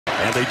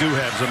And they do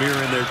have Zamir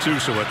in there too,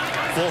 so a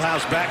full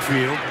house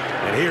backfield.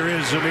 And here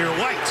is Zamir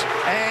White.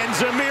 And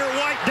Zamir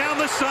White down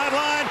the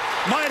sideline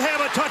might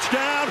have a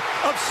touchdown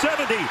of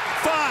 75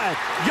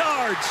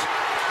 yards.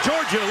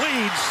 Georgia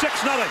leads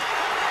 6-0.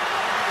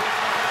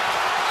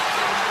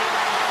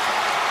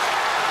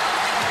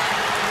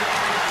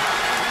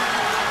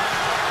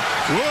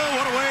 Whoa,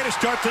 what a way to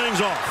start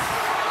things off.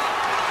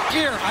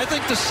 Here, I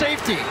think the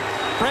safety,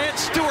 Brad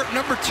Stewart,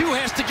 number 2,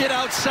 has to get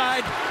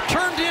outside.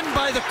 Turned in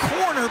by the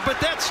corner, but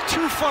that's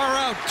too far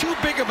out, too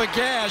big of a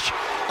gash.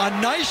 A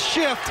nice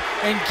shift,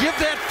 and give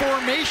that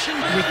formation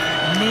with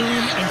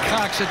Moon and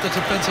Cox at the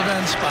defensive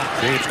end spot.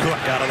 James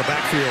Cook out of the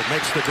backfield,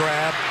 makes the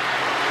grab.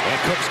 And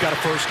Cook's got a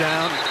first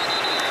down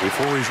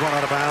before he's run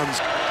out of bounds.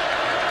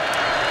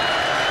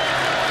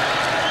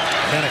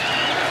 Bennett.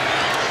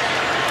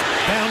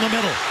 Down the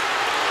middle.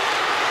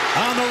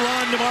 On the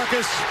run,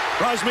 DeMarcus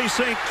Rosemy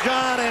St.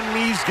 John, and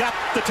he's got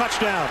the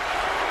touchdown.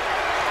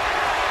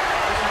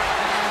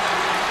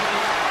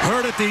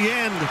 Hurt at the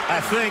end,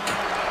 I think.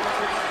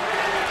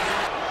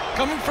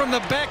 Coming from the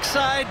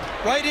backside,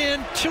 right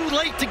in, too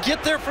late to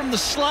get there from the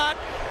slot.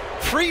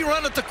 Free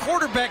run at the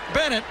quarterback,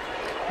 Bennett,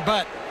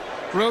 but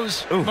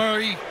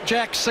Rosemary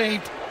Jack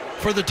Saint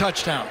for the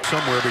touchdown.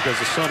 Somewhere, because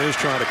the sun is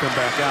trying to come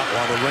back out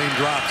while the rain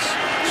drops.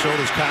 So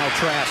does Kyle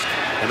Trask,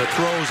 and the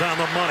throw's on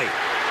the money.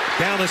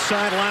 Down the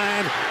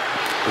sideline,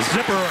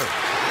 Zipper,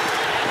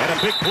 and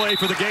a big play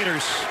for the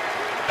Gators.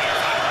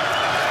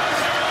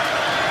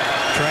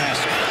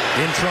 Trask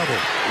in trouble.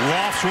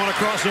 Lofts one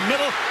across the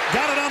middle,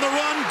 got it on the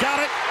run, got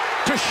it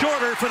to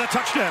Shorter for the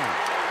touchdown.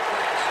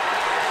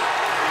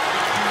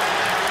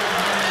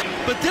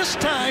 But this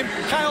time,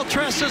 Kyle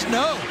Trask says,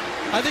 no,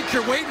 I think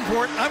you're waiting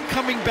for it. I'm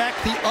coming back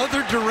the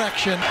other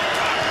direction.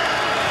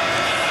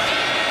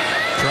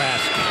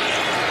 Trask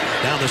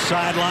down the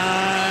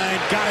sideline,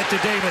 got it to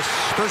Davis.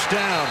 First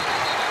down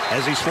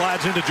as he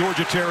slides into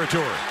Georgia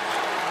territory.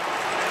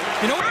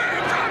 You know,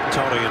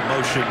 Tony in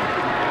motion.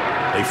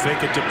 They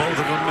fake it to both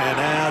of them, and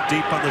now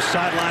deep on the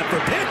sideline for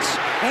Pitts,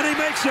 and he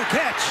makes a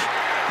catch.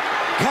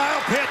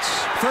 Kyle Pitts,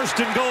 first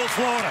and goal,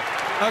 Florida.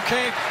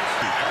 Okay.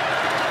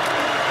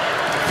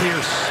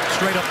 Pierce,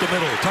 straight up the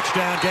middle,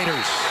 touchdown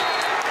Gators.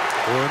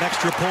 We're an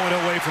extra point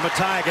away from a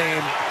tie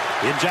game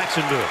in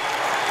Jacksonville.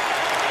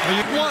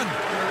 You won,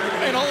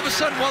 and all of a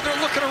sudden, while they're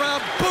looking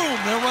around, boom,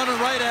 they're running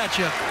right at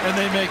you, and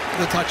they make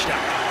the touchdown.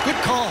 Good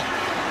call.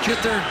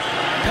 Get their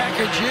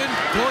package in.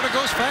 Florida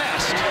goes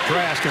fast.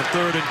 Trask on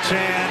 3rd and 10,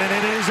 and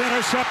it is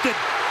intercepted.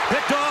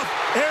 Picked off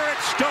Eric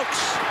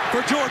Stokes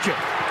for Georgia.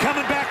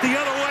 Coming back the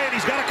other way, and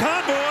he's got a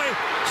convoy.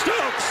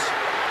 Stokes,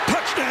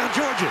 touchdown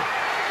Georgia.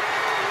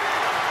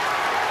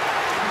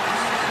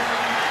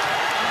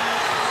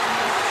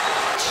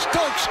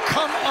 Stokes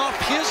come off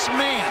his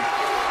man.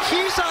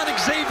 He's on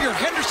Xavier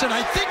Henderson.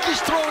 I think he's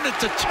throwing it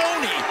to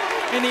Tony,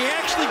 and he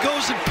actually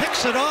goes and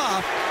picks it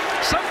off.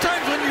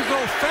 Sometimes when you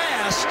go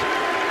fast,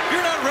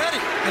 you're not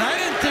ready. And I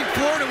didn't think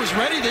Florida was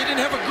ready. They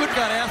didn't have a good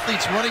got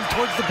athletes running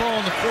towards the ball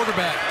and the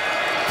quarterback.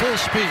 Full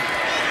speed.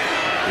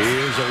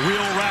 Here's a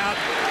wheel route.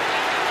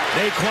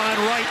 Naquan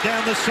Wright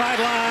down the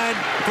sideline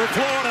for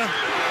Florida.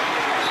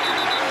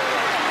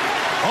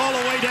 All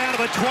the way down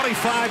to the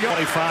 25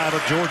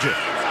 of Georgia.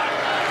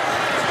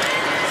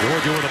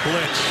 Georgia with a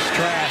blitz.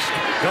 Trask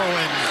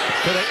going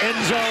to the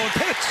end zone.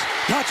 Pitts,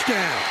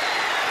 touchdown.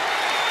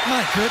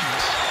 My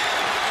goodness.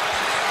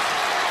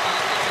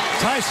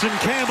 Tyson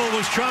Campbell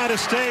was trying to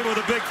stay with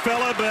a big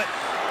fella, but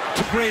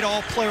great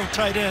all-player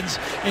tight ends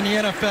in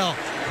the NFL.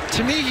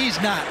 To me, he's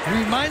not.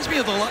 He reminds me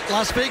of the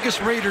Las Vegas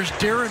Raiders'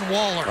 Darren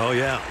Waller. Oh,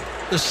 yeah.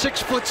 The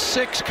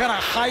 6'6", kind of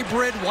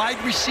hybrid wide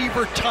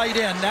receiver tight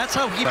end. That's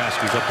how he... He's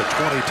up to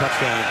 20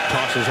 touchdown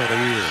tosses on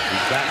the year.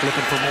 He's back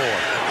looking for more.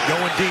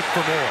 Going deep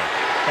for more.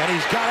 And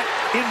he's got it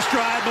in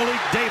stride, Malik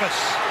Davis.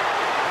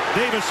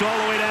 Davis all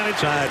the way down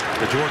inside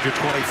the Georgia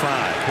 25.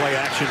 Play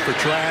action for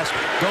Trask.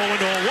 Going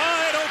to a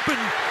wide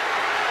open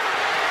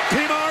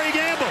Timari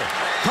Gamble.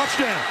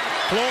 Touchdown,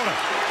 Florida.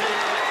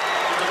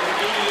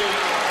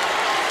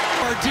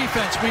 Our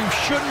defense, we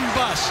shouldn't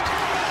bust.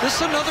 This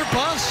is another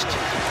bust.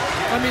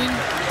 I mean,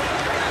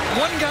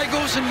 one guy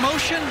goes in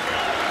motion.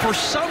 For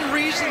some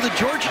reason, the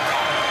Georgia...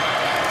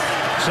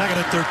 2nd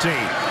and 13.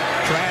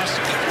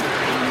 Trask.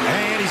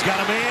 And he's got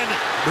a man.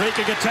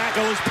 Breaking a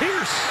tackle is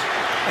Pierce.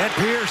 And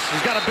Pierce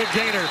has got a big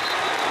gainer.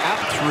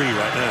 Out 3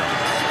 right now.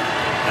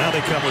 Now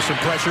they come with some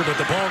pressure, but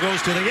the ball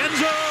goes to the end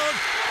zone.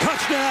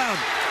 Touchdown.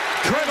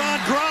 Trevon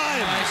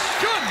Grimes. My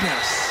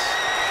goodness.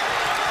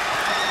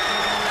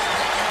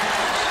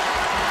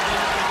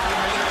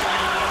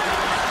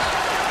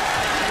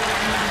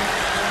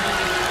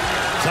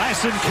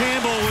 Tyson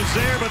Campbell was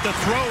there, but the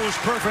throw was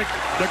perfect.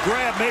 The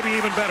grab maybe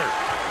even better.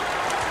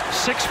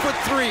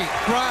 6'3",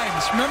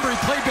 Grimes. Remember, he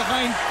played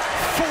behind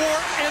 4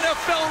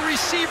 NFL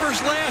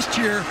receivers last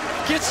year.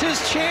 Gets his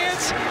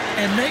chance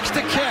and makes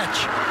the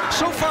catch.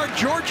 So far,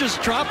 Georgia's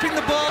dropping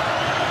the ball.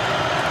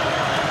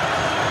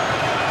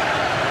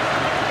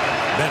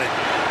 Bennett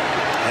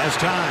has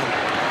time,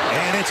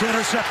 and it's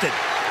intercepted.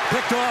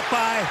 Picked off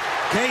by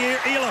Kaiir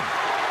Elam.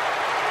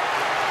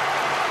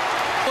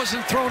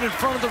 wasn't thrown in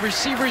front of the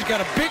receiver. He's got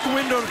a big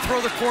window to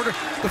throw the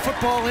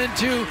football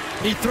into.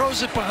 He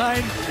throws it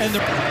behind, and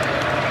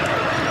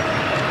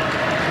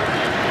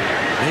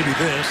maybe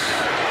this,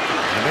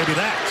 and maybe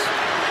that.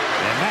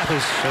 And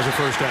Mathis has a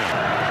first down.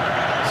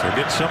 So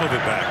get some of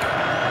it back.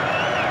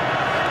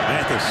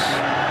 Mathis.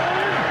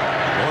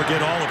 Or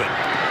get all of it.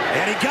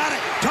 And he got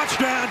it.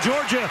 Touchdown,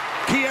 Georgia.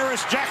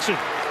 Kearis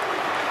Jackson.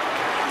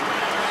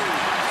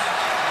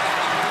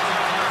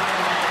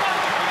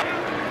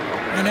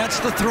 And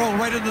that's the throw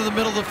right into the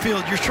middle of the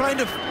field. You're trying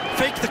to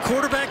fake the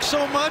quarterback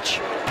so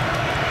much. 3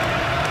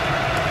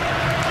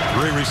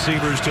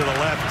 receivers to the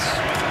left.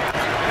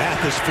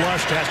 Mathis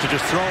flushed, has to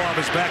just throw off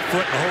his back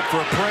foot and hope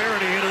for a prayer,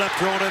 and he ended up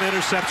throwing an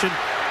interception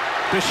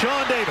to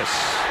Sean Davis.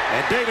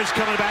 And Davis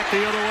coming back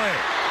the other way.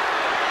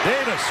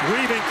 Davis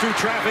weaving through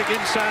traffic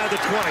inside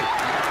the 20.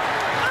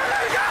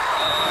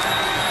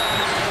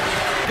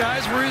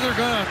 Guys, we're either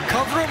going to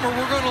cover them or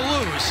we're going to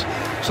lose.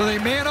 So they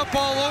man up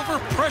all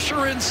over,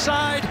 pressure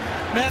inside.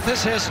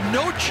 Mathis has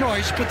no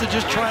choice but to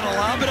just try to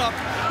lob it up.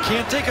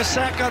 Can't take a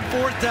sack on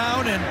 4th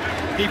down, and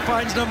he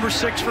finds number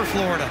 6 for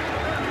Florida.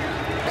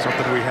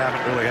 Something we haven't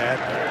really had.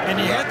 And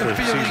you had the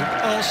feeling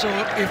also,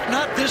 if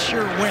not this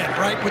year, when,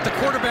 right? With the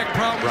quarterback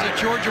problems that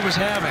Georgia was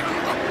having.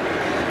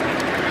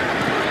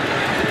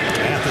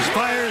 Mathis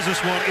fires. This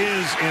one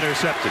is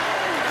intercepted.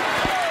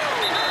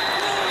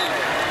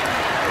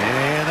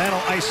 And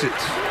that'll ice it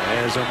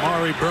as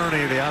Amari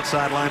Burney, the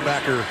outside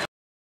linebacker,